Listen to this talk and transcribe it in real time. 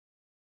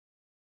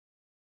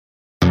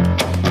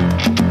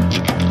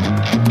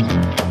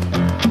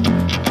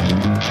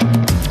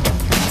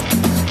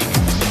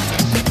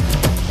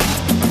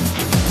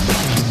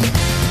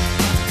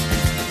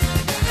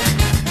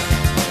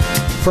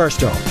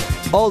First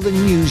up, all the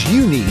news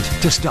you need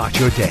to start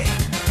your day.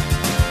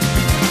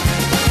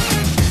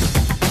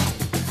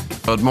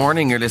 Good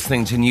morning, you're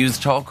listening to News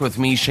Talk with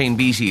me, Shane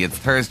Beattie. It's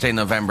Thursday,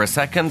 November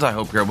 2nd. I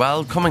hope you're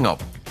well. Coming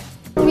up.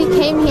 We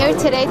came here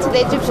today to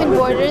the Egyptian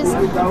borders,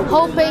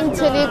 hoping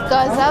to leave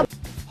Gaza.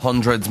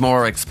 Hundreds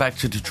more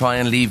expected to try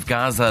and leave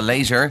Gaza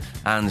later,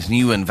 and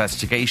new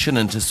investigation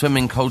into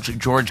swimming coach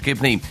George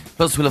Gibney.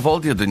 Plus, we'll have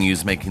all the other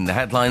news making the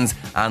headlines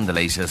and the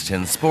latest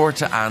in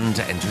sport and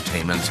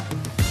entertainment.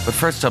 But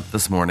first up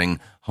this morning,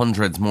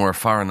 hundreds more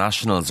foreign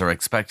nationals are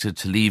expected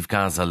to leave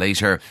Gaza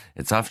later.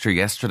 It's after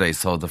yesterday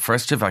saw the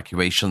first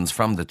evacuations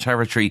from the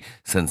territory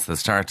since the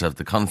start of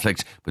the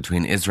conflict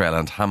between Israel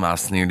and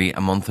Hamas nearly a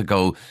month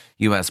ago.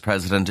 US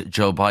President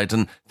Joe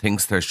Biden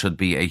thinks there should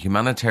be a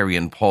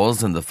humanitarian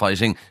pause in the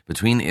fighting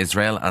between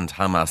Israel and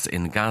Hamas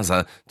in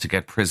Gaza to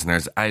get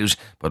prisoners out.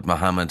 But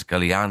Mohammed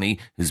Ghaliani,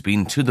 who's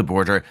been to the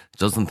border,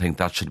 doesn't think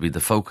that should be the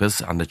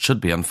focus, and it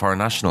should be on foreign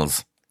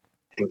nationals.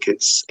 I think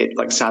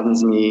it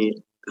saddens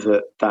me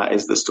that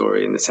is the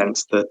story, in the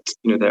sense that,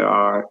 there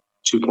are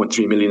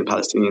 2.3 million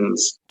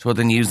Palestinians. To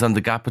the news on the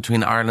gap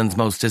between Ireland's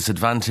most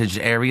disadvantaged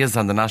areas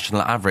and the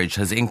national average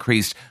has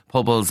increased.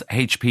 Hubble's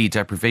HP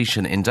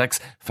deprivation index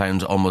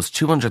found almost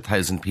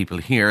 200,000 people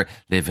here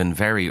live in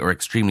very or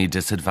extremely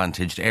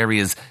disadvantaged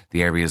areas.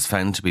 The areas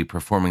found to be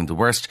performing the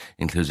worst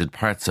included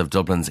parts of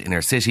Dublin's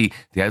inner city,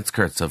 the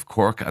outskirts of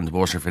Cork and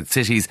Waterford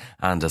cities,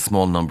 and a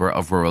small number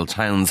of rural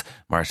towns.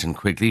 Martin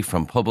Quigley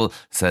from Hubble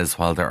says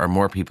while there are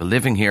more people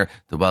living here,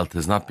 the wealth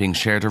is not being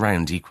shared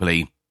around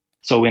equally.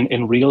 So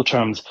in real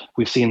terms,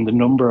 we've seen the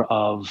number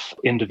of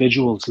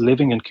individuals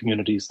living in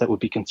communities that would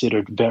be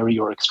considered very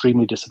or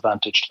extremely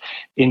disadvantaged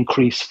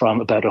increase from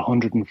about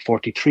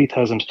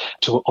 143,000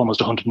 to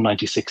almost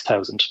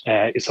 196,000.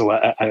 So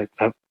an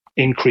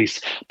increase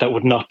that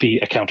would not be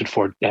accounted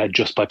for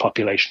just by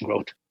population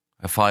growth.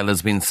 A file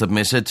has been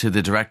submitted to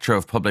the Director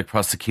of Public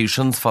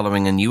Prosecutions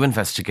following a new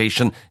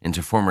investigation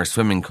into former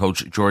swimming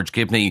coach George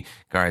Gibney.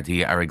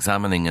 Gardaí are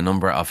examining a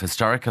number of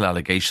historical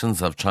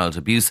allegations of child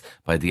abuse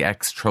by the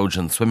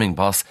ex-Trojan swimming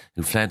boss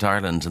who fled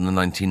Ireland in the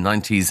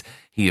 1990s.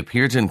 He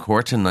appeared in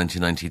court in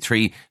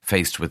 1993,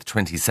 faced with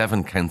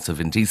 27 counts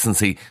of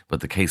indecency, but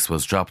the case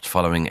was dropped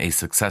following a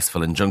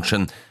successful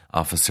injunction.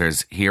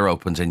 Officers here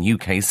opened a new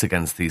case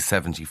against the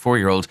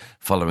 74-year-old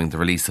following the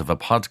release of a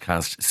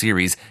podcast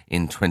series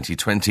in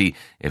 2020.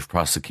 If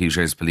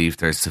prosecutors believe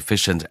there's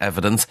sufficient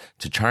evidence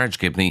to charge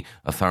Gibney,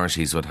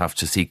 authorities would have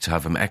to seek to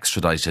have him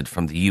extradited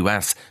from the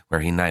US,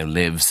 where he now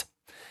lives.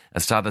 A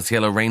status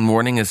yellow rain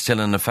warning is still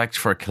in effect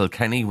for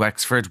Kilkenny,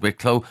 Wexford,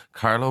 Wicklow,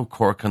 Carlow,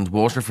 Cork and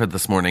Waterford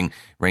this morning.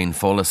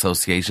 Rainfall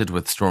associated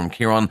with Storm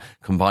Ciarán,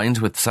 combined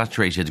with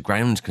saturated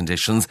ground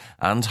conditions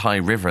and high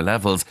river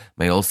levels,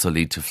 may also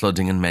lead to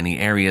flooding in many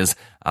areas.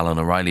 Alan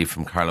O'Reilly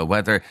from Carlow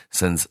Weather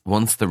says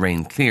once the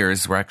rain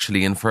clears, we're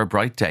actually in for a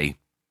bright day.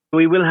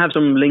 We will have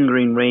some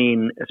lingering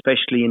rain,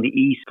 especially in the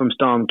east from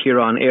Storm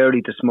Ciarán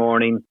early this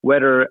morning.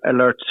 Weather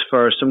alerts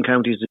for some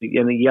counties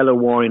in a yellow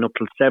warning up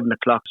till 7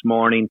 o'clock this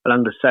morning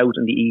along the south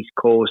and the east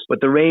coast.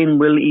 But the rain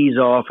will ease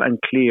off and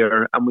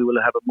clear, and we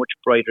will have a much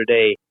brighter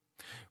day.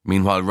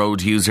 Meanwhile,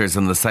 road users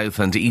in the south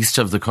and east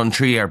of the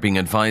country are being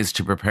advised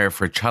to prepare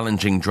for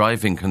challenging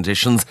driving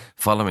conditions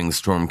following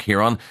Storm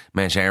Ciarán.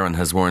 Met Éireann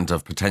has warned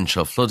of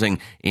potential flooding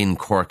in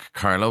Cork,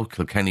 Carlow,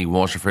 Kilkenny,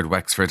 Waterford,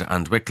 Wexford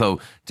and Wicklow.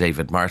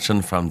 David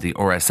Martin from the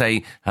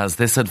RSA has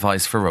this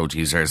advice for road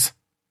users.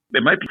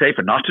 It might be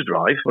safer not to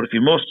drive, but if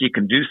you must, you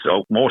can do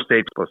so. More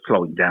safe for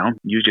slowing down.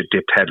 Use your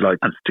dipped headlight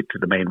and stick to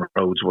the main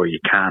roads where you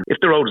can. If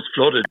the road is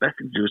flooded, the best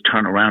thing to do is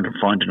turn around and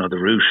find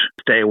another route.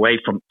 Stay away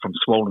from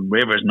swollen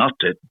rivers, not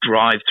to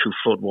drive through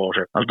flood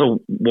water. Although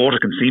water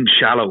can seem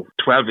shallow,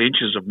 12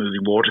 inches of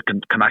moving water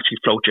can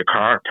actually float your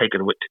car, take it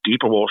to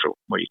deeper water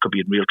where you could be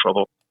in real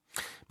trouble.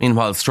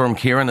 Meanwhile, Storm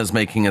Ciarán is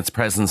making its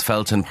presence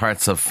felt in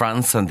parts of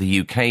France and the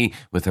UK,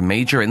 with a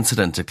major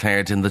incident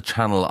declared in the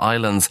Channel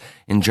Islands.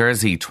 In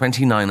Jersey,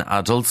 29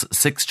 adults,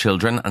 6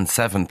 children and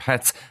 7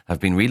 pets have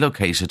been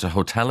relocated to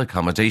hotel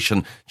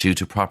accommodation due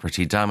to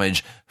property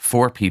damage.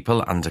 4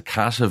 people and a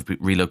cat have been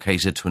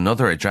relocated to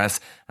another address,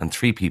 and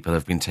 3 people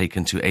have been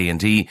taken to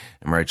A&E.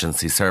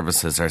 Emergency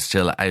services are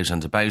still out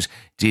and about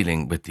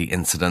dealing with the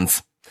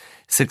incidents.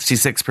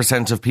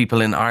 66% of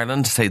people in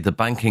Ireland say the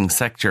banking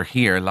sector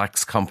here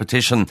lacks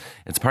competition.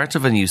 It's part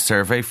of a new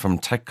survey from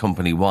tech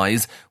company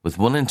Wise, with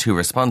 1 in 2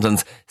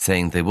 respondents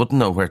saying they wouldn't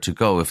know where to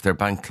go if their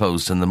bank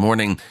closed in the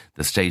morning.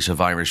 The State of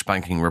Irish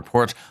Banking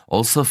report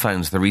also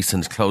found the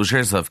recent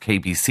closures of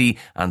KBC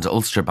and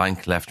Ulster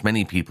Bank left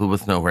many people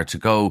with nowhere to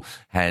go.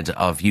 Head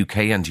of UK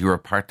and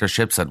Europe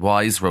partnerships at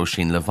Wise,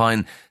 Roisin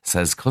Levine,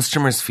 says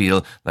customers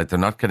feel like they're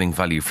not getting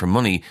value for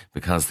money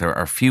because there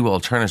are few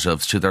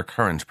alternatives to their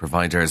current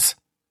providers.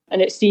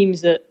 And it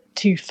seems that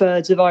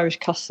 2/3 of Irish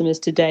customers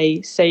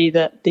today say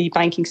that the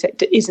banking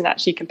sector isn't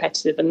actually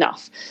competitive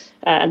enough.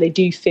 And they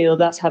do feel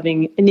that's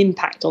having an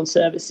impact on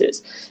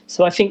services.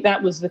 So I think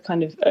that was the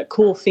kind of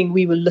core thing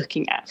we were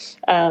looking at.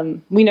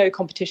 We know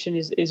competition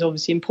is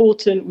obviously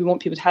important. We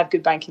want people to have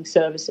good banking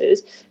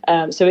services.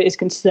 So it is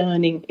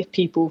concerning if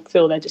people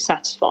feel they're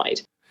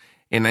dissatisfied.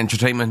 In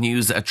entertainment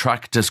news, a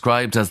track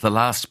described as the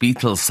last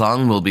Beatles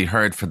song will be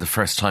heard for the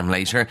first time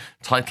later.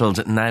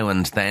 Titled Now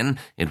and Then,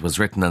 it was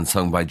written and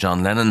sung by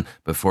John Lennon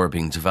before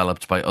being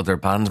developed by other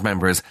band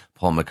members.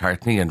 Paul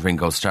McCartney and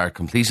Ringo Starr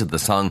completed the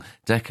song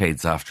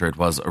decades after it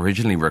was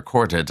originally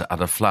recorded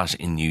at a flat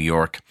in New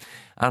York.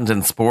 And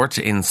in sport,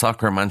 in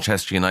soccer,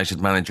 Manchester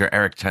United manager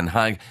Erik ten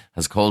Hag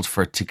has called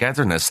for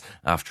togetherness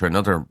after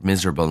another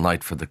miserable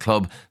night for the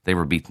club. They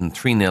were beaten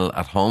 3-0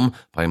 at home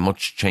by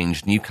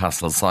much-changed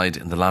Newcastle side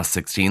in the last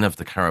 16 of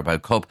the Carabao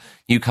Cup.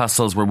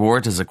 Newcastle's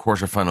reward is a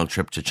quarter-final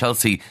trip to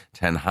Chelsea.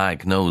 Ten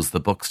Hag knows the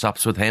buck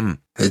stops with him.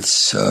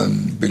 It's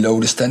below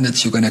the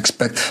standards you can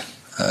expect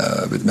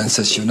with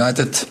Manchester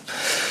United.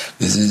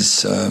 This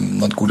is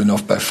not good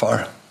enough by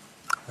far.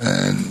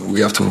 And we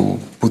have to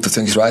put the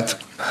things right.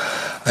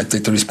 I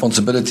take the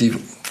responsibility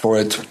for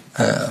it.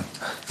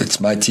 It's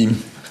my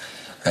team,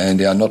 and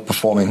they are not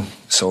performing.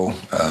 So,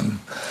 I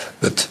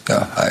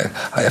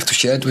have to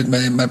share it with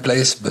my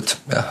players. But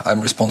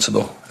I'm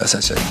responsible, as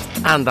I said.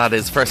 And that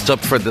is first up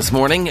for this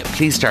morning.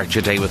 Please start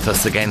your day with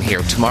us again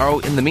here tomorrow.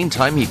 In the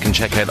meantime, you can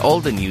check out all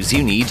the news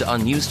you need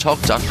on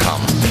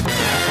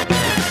newstalk.com.